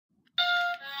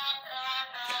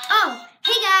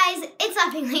guys,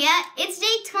 it's Leah. It's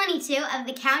day 22 of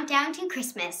the countdown to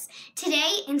Christmas.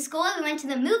 Today in school we went to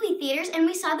the movie theaters and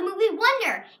we saw the movie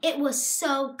Wonder. It was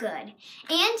so good.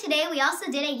 And today we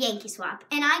also did a Yankee swap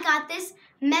and I got this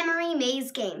memory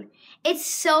maze game. It's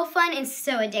so fun and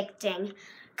so addicting.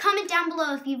 Comment down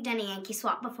below if you've done a Yankee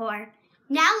swap before.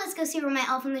 Now let's go see where my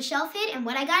elf on the shelf hid and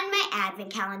what I got in my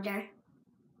advent calendar.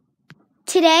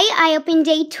 Today I opened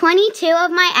day 22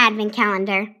 of my advent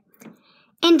calendar.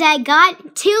 And I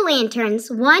got 2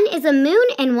 lanterns. One is a moon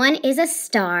and one is a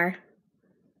star.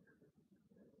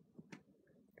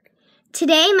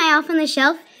 Today, my elf on the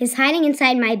shelf is hiding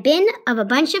inside my bin of a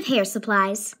bunch of hair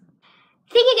supplies.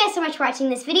 Thank you guys so much for watching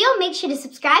this video. Make sure to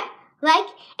subscribe, like,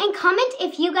 and comment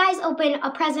if you guys open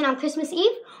a present on Christmas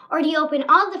Eve or do you open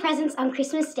all the presents on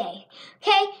Christmas Day.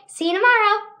 Okay, see you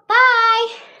tomorrow.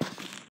 Bye!